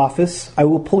from your office. I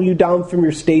will pull you down from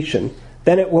your station.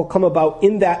 Then it will come about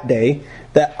in that day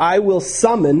that I will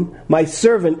summon my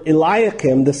servant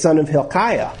Eliakim, the son of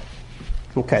Hilkiah.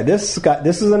 Okay, this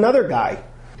is another guy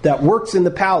that works in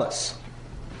the palace.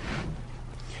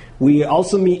 We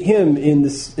also meet him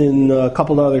in a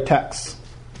couple of other texts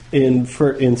in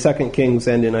 2 Kings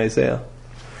and in Isaiah.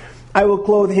 I will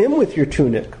clothe him with your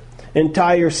tunic and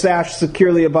tie your sash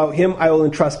securely about him. I will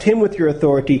entrust him with your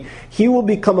authority. He will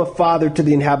become a father to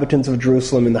the inhabitants of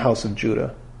Jerusalem and the house of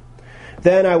Judah.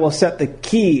 Then I will set the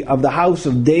key of the house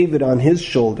of David on his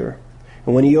shoulder.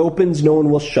 And when he opens, no one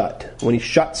will shut. When he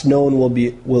shuts, no one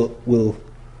will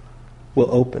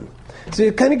open. So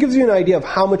it kind of gives you an idea of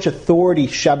how much authority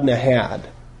Shebna had,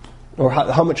 or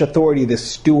how much authority this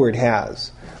steward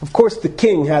has. Of course, the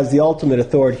king has the ultimate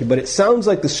authority, but it sounds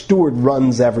like the steward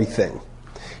runs everything.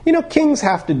 You know, kings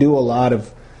have to do a lot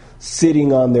of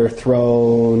sitting on their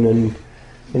throne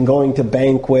and going to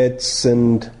banquets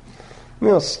and, you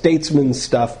know, statesman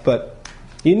stuff, but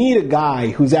you need a guy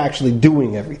who's actually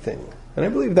doing everything. And I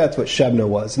believe that's what Shebna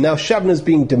was. Now Shebna is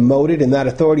being demoted, and that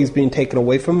authority is being taken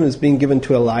away from him and is being given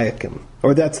to Eliakim.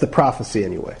 Or that's the prophecy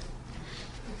anyway.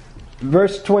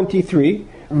 Verse 23,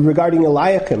 regarding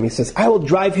Eliakim, he says, I will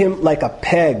drive him like a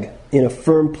peg in a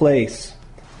firm place.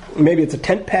 Maybe it's a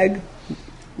tent peg.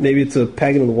 Maybe it's a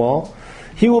peg in the wall.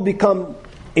 He will become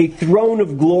a throne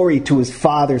of glory to his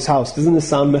father's house. Doesn't this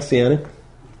sound messianic?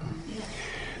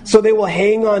 So they will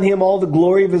hang on him all the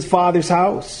glory of his father's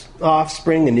house,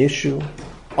 offspring and issue,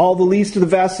 all the least of the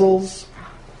vessels,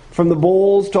 from the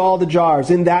bowls to all the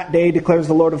jars. In that day, declares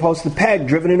the Lord of hosts, the peg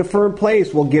driven in a firm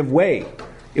place will give way.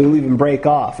 It will even break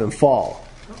off and fall.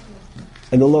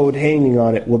 And the load hanging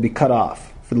on it will be cut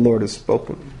off, for the Lord has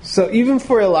spoken. So even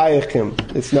for Eliakim,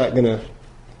 it's not going to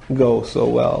go so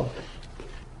well.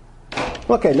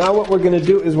 Okay, now what we're going to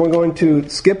do is we're going to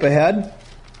skip ahead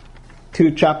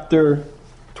to chapter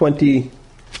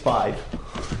 25.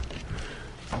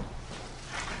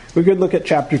 We could look at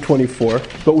chapter 24,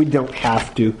 but we don't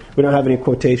have to. We don't have any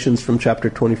quotations from chapter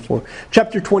 24.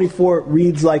 Chapter 24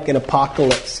 reads like an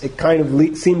apocalypse. It kind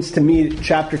of seems to me,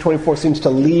 chapter 24 seems to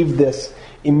leave this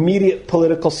immediate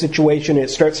political situation, and it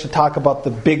starts to talk about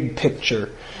the big picture.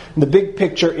 And the big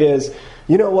picture is,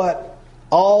 you know what?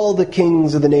 All the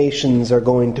kings of the nations are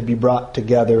going to be brought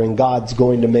together, and God's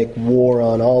going to make war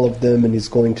on all of them, and he's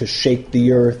going to shake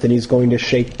the earth, and he's going to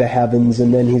shake the heavens,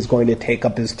 and then he's going to take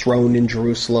up his throne in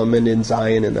Jerusalem and in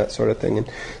Zion and that sort of thing. And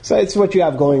so it's what you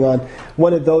have going on.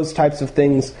 One of those types of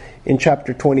things in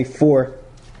chapter 24.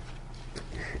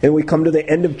 And we come to the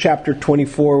end of chapter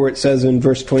 24 where it says in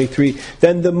verse 23,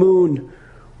 Then the moon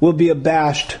will be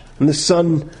abashed, and the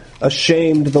sun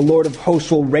ashamed. The Lord of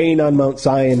hosts will reign on Mount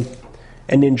Zion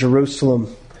and in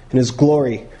Jerusalem, and his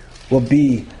glory will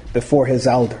be before his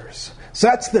elders. So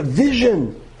that's the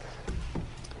vision.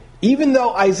 Even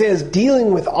though Isaiah is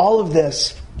dealing with all of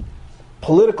this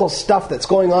political stuff that's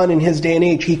going on in his day and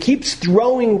age, he keeps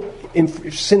throwing,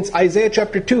 since Isaiah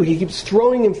chapter 2, he keeps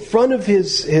throwing in front of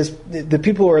the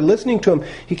people who are listening to him,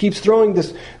 he keeps throwing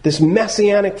this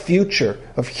messianic future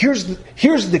of here's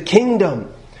the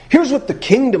kingdom. Here's what the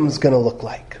kingdom's going to look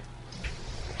like.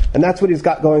 And that's what he's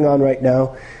got going on right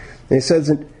now. And he says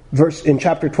in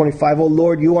chapter 25, O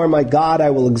Lord, you are my God. I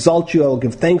will exalt you. I will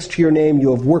give thanks to your name.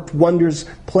 You have worked wonders,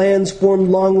 plans formed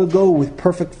long ago with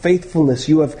perfect faithfulness.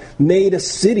 You have made a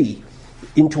city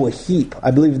into a heap.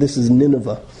 I believe this is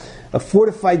Nineveh. A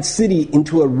fortified city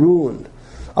into a ruin.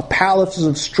 A palace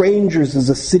of strangers is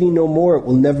a city no more. It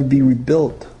will never be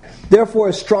rebuilt. Therefore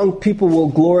a strong people will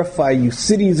glorify you.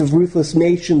 Cities of ruthless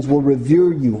nations will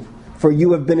revere you. For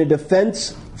you have been a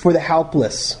defense for the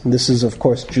helpless. And this is, of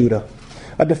course, Judah.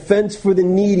 A defense for the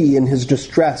needy in his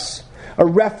distress. A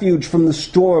refuge from the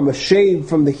storm, a shade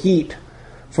from the heat.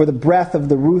 For the breath of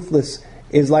the ruthless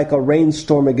is like a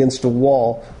rainstorm against a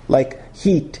wall. Like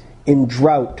heat in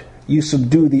drought, you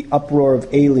subdue the uproar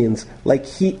of aliens. Like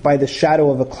heat by the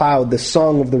shadow of a cloud, the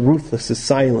song of the ruthless is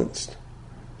silenced.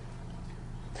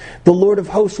 The Lord of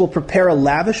hosts will prepare a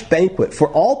lavish banquet for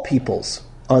all peoples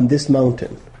on this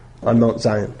mountain, on Mount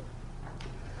Zion.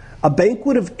 A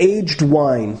banquet of aged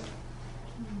wine,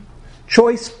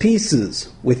 choice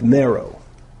pieces with marrow,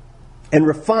 and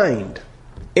refined,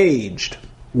 aged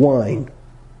wine.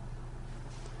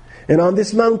 And on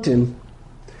this mountain,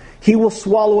 he will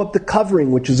swallow up the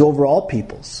covering which is over all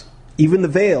peoples, even the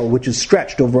veil which is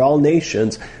stretched over all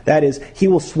nations. That is, he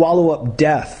will swallow up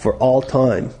death for all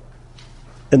time.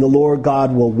 And the Lord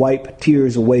God will wipe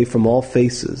tears away from all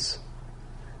faces.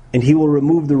 And he will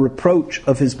remove the reproach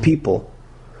of his people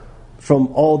from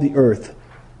all the earth,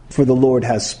 for the Lord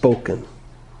has spoken.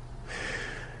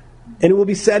 And it will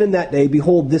be said in that day,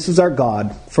 Behold, this is our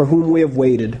God, for whom we have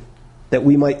waited.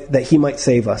 that he might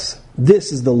save us.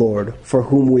 This is the Lord for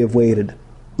whom we have waited.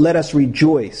 Let us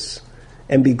rejoice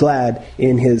and be glad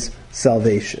in his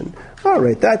salvation. All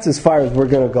right, that's as far as we're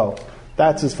going to go.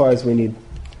 That's as far as we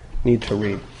need to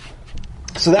read.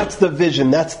 So that's the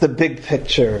vision. That's the big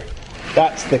picture.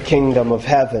 That's the kingdom of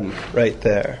heaven right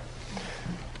there.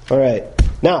 All right.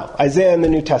 Now, Isaiah in the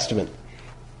New Testament.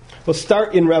 We'll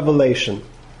start in Revelation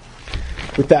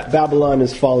with that Babylon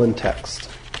is fallen text.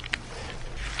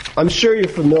 I'm sure you're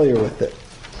familiar with it.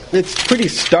 It's pretty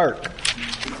stark.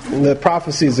 The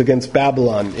prophecies against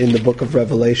Babylon in the book of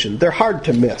Revelation, they're hard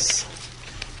to miss.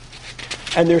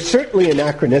 And they're certainly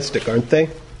anachronistic, aren't they?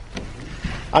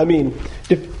 I mean,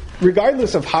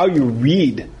 regardless of how you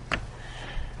read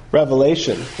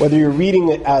Revelation, whether you're reading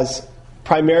it as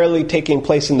primarily taking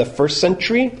place in the first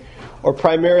century or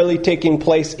primarily taking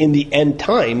place in the end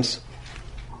times,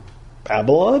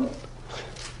 Babylon?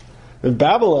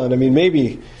 Babylon, I mean,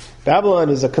 maybe Babylon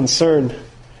is a concern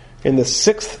in the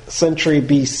 6th century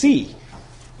BC.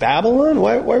 Babylon?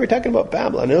 Why are we talking about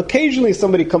Babylon? And occasionally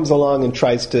somebody comes along and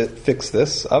tries to fix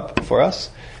this up for us.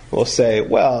 We'll say,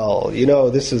 well,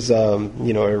 this is,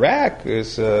 Iraq.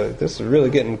 This is really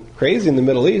getting crazy in the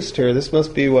Middle East here. This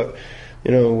must be what,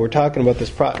 we're talking about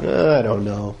this I don't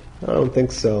know. I don't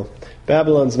think so.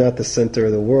 Babylon's not the center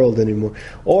of the world anymore.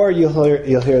 Or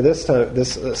you'll hear this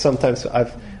sometimes.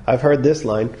 I've heard this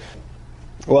line.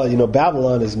 Well,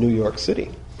 Babylon is New York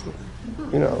City.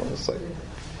 It's like,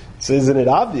 so isn't it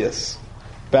obvious?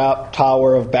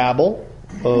 Tower of Babel,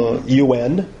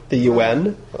 UN, the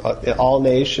UN, all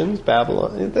nations,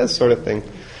 Babylon, that sort of thing.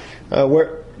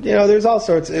 Where there's all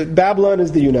sorts. Babylon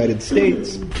is the United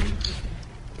States.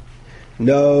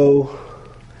 No,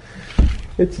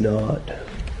 it's not,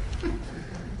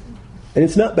 and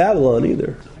it's not Babylon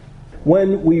either.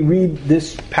 When we read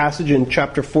this passage in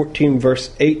chapter 14, verse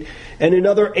 8, and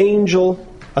another angel,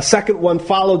 a second one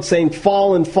followed, saying,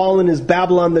 "Fallen, fallen is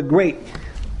Babylon the Great."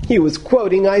 He was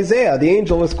quoting Isaiah. The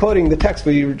angel was quoting the text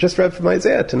we just read from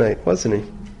Isaiah tonight, wasn't he?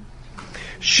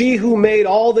 She who made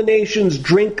all the nations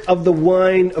drink of the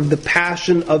wine of the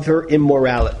passion of her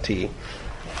immorality.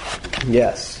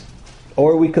 Yes.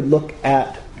 Or we could look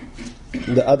at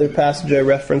the other passage I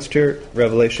referenced here,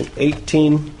 Revelation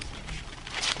 18,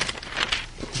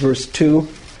 verse 2.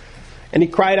 And he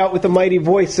cried out with a mighty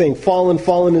voice, saying, "Fallen,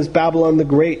 fallen is Babylon the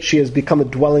Great. She has become a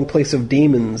dwelling place of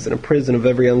demons and a prison of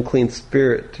every unclean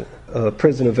spirit, a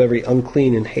prison of every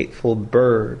unclean and hateful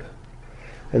bird."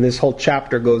 And this whole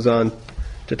chapter goes on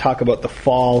to talk about the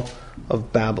fall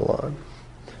of Babylon.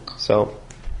 So,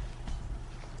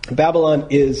 Babylon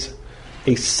is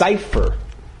a cipher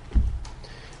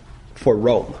for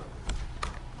Rome.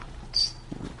 It's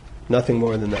nothing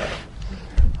more than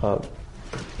that.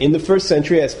 In the first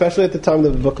century, especially at the time the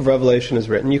book of Revelation is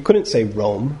written, you couldn't say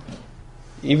Rome.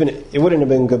 Even it wouldn't have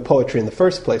been good poetry in the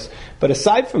first place. But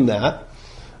aside from that,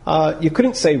 you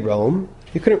couldn't say Rome.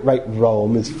 You couldn't write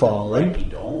Rome is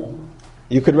fallen.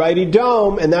 You could write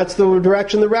Edom, and that's the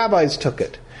direction the rabbis took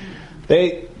it.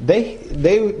 They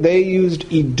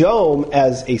used Edom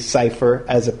as a cipher,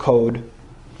 as a code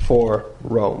for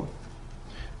Rome.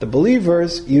 The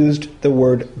believers used the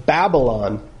word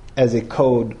Babylon as a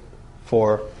code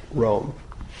for Rome.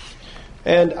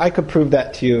 And I could prove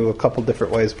that to you a couple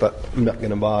different ways, but I'm not going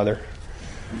to bother.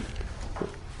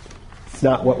 It's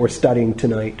not what we're studying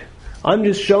tonight. I'm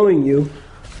just showing you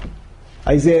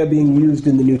Isaiah being used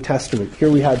in the New Testament.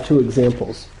 Here we have two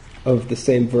examples of the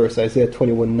same verse, Isaiah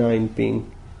 21:9 being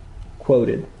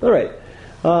quoted. All right.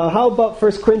 How about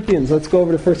 1 Corinthians? Let's go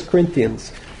over to 1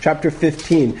 Corinthians chapter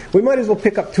 15. We might as well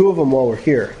pick up two of them while we're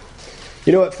here.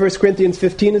 You know what 1 Corinthians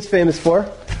 15 is famous for?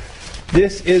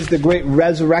 This is the great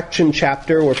resurrection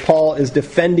chapter where Paul is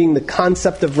defending the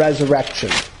concept of resurrection.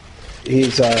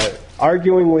 He's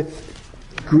arguing with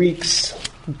Greeks,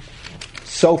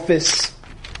 sophists,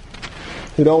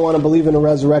 who don't want to believe in a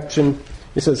resurrection.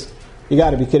 He says, you got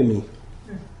to be kidding me.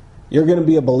 You're going to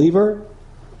be a believer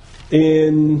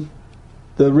in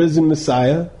the risen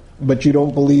Messiah, but you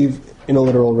don't believe in a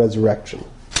literal resurrection.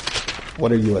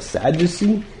 What are you, a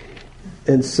Sadducee?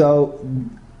 And so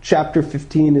chapter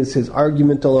 15 is his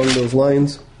argument along those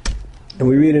lines. And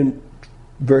we read in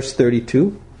verse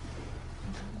 32.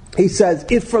 He says,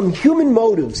 "If from human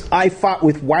motives I fought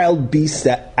with wild beasts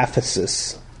at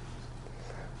Ephesus,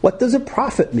 what does it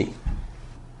profit me?"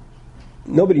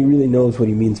 Nobody really knows what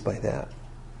he means by that.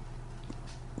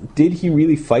 Did he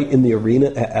really fight in the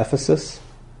arena at Ephesus?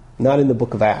 Not in the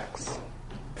book of Acts.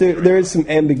 There is some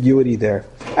ambiguity there.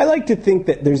 I like to think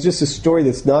that there's just a story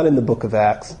that's not in the book of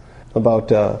Acts about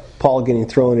Paul getting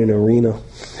thrown in an arena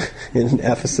in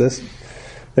Ephesus.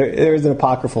 There is an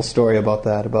apocryphal story about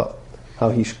that, about how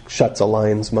he shuts a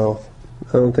lion's mouth.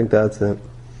 I don't think that's it.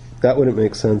 That wouldn't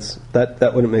make sense. That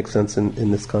wouldn't make sense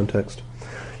in this context.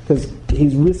 Because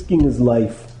he's risking his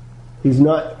life. He's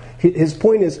not... His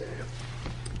point is,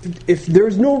 if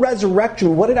there's no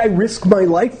resurrection, what did I risk my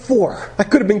life for? I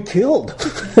could have been killed.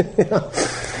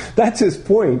 That's his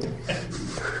point.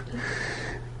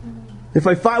 If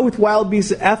I fight with wild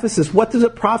beasts at Ephesus, what does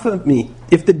it profit me?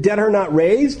 If the dead are not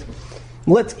raised,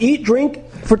 let's eat, drink,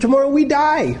 for tomorrow we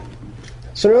die.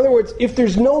 So in other words, if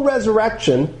there's no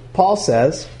resurrection, Paul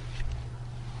says,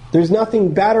 there's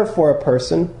nothing better for a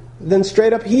person than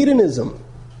straight up hedonism.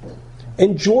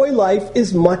 Enjoy life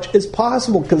as much as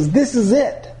possible, because this is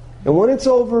it. And when it's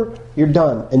over, you're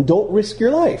done. And don't risk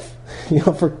your life,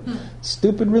 for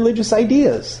stupid religious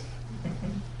ideas.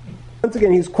 Once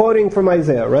again, he's quoting from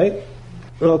Isaiah, right?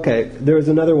 Okay, there's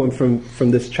another one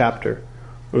from this chapter.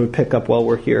 I'm going to pick up while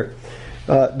we're here.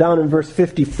 Down in verse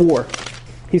 54,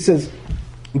 he says,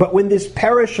 "But when this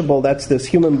perishable," that's this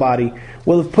human body,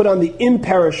 "will have put on the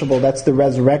imperishable," that's the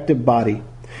resurrected body,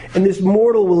 "and this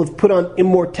mortal will have put on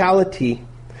immortality,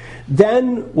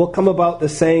 then will come about the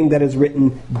saying that is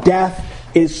written, death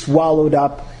is swallowed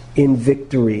up in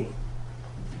victory."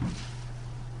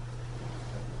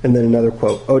 And then another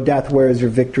quote, "O death, where is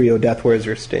your victory? O death, where is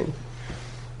your sting?"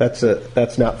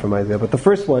 That's not from Isaiah. But the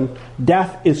first one,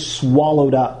 death is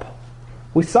swallowed up.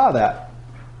 We saw that.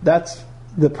 That's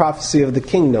the prophecy of the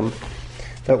kingdom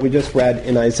that we just read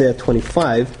in Isaiah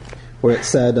 25, where it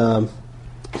said,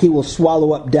 "He will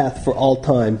swallow up death for all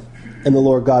time, and the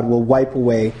Lord God will wipe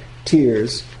away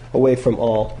tears away from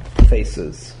all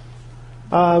faces."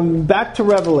 Back to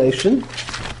Revelation.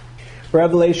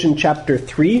 Revelation chapter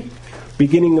 3,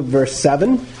 beginning of verse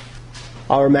 7.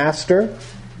 Our Master,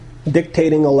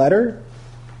 dictating a letter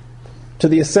to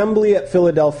the assembly at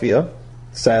Philadelphia,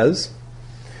 says,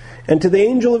 "And to the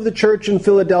angel of the church in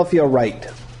Philadelphia write,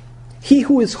 He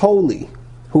who is holy,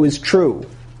 who is true,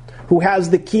 who has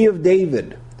the key of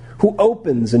David, who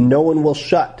opens and no one will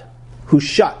shut, who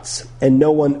shuts and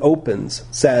no one opens,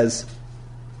 says,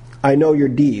 I know your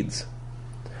deeds.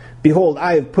 Behold,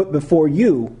 I have put before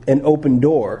you an open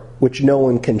door, which no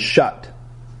one can shut.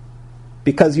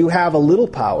 Because you have a little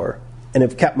power, and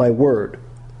have kept my word,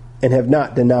 and have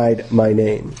not denied my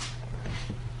name."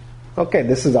 Okay,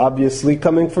 this is obviously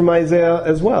coming from Isaiah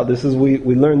as well. We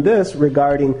learned this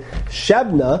regarding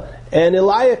Shebna and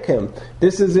Eliakim.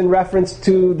 This is in reference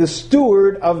to the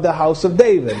steward of the house of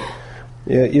David.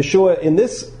 Yeshua in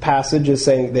this passage is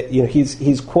saying that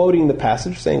he's quoting the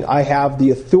passage saying, "I have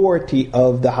the authority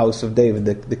of the house of David,"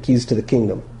 the keys to the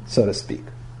kingdom, so to speak.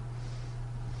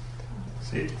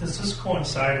 See, does this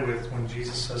coincide with when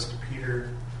Jesus says to Peter,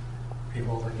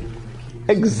 "Behold, I give you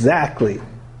the keys"? Exactly.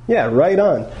 Yeah, right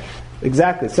on.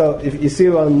 Exactly. So if you see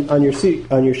on your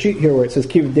sheet here where it says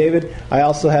Key of David, I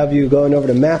also have you going over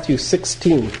to Matthew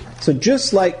 16. So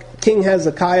just like King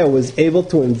Hezekiah was able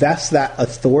to invest that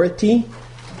authority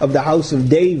of the house of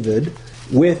David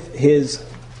with his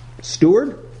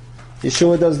steward,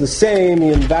 Yeshua does the same. He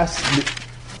invests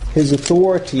his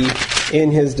authority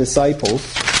in his disciples.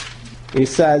 He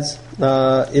says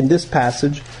in this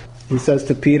passage, he says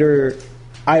to Peter,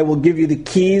 "I will give you the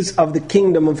keys of the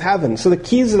kingdom of heaven." So the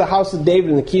keys of the house of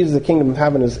David and the keys of the kingdom of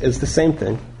heaven is the same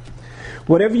thing.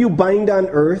 "Whatever you bind on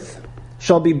earth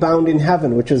shall be bound in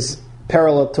heaven," which is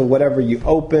parallel to whatever you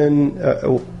open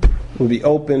will be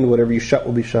opened, whatever you shut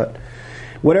will be shut.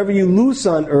 "Whatever you loose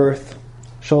on earth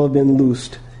shall have been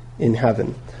loosed in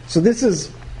heaven." So this is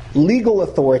legal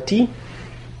authority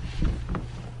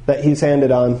that he's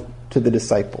handed on to the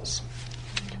disciples.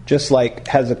 Just like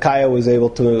Hezekiah was able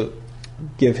to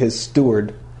give his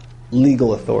steward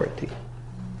legal authority.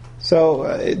 So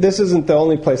this isn't the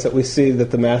only place that we see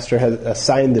that the Master has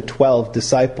assigned the 12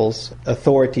 disciples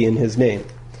authority in his name.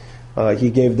 He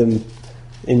gave them,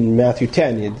 in Matthew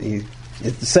 10,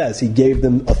 it says he gave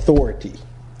them authority.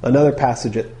 Another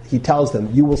passage, he tells them,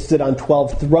 "You will sit on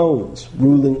 12 thrones,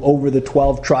 ruling over the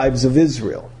 12 tribes of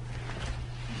Israel."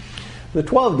 The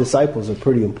 12 disciples are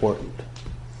pretty important,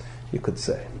 you could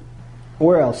say.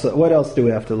 Where else? What else do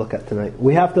we have to look at tonight?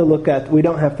 We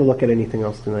don't have to look at anything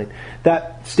else tonight.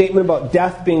 That statement about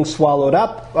death being swallowed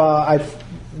up,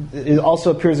 it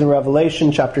also appears in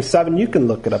Revelation chapter 7. You can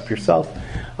look it up yourself.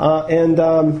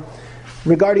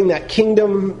 Regarding that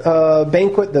kingdom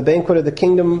banquet, the banquet of the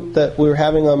kingdom that we were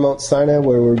having on Mount Sinai,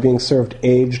 where we were being served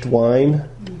aged wine,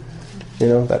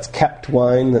 that's kept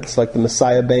wine, that's like the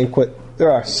Messiah banquet.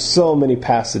 There are so many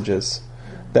passages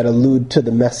that allude to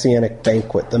the Messianic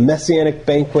banquet. The Messianic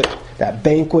banquet, that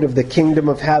banquet of the kingdom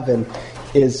of heaven,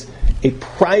 is a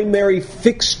primary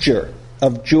fixture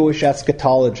of Jewish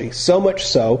eschatology. So much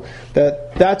so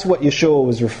that that's what Yeshua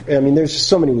was there's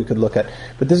so many we could look at.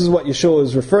 But this is what Yeshua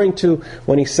was referring to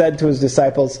when he said to his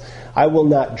disciples, I will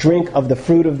not drink of the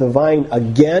fruit of the vine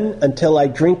again until I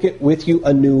drink it with you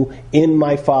anew in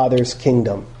my Father's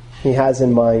kingdom. He has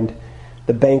in mind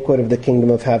the banquet of the kingdom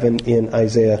of heaven in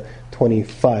Isaiah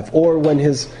 25. Or when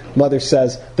his mother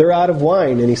says, they're out of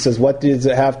wine, and he says, what does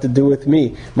it have to do with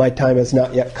me? My time has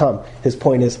not yet come. His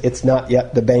point is, it's not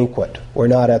yet the banquet. We're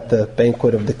not at the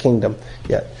banquet of the kingdom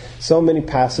yet. So many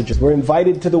passages. We're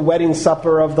invited to the wedding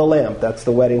supper of the Lamb. That's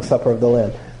the wedding supper of the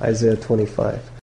Lamb, Isaiah 25.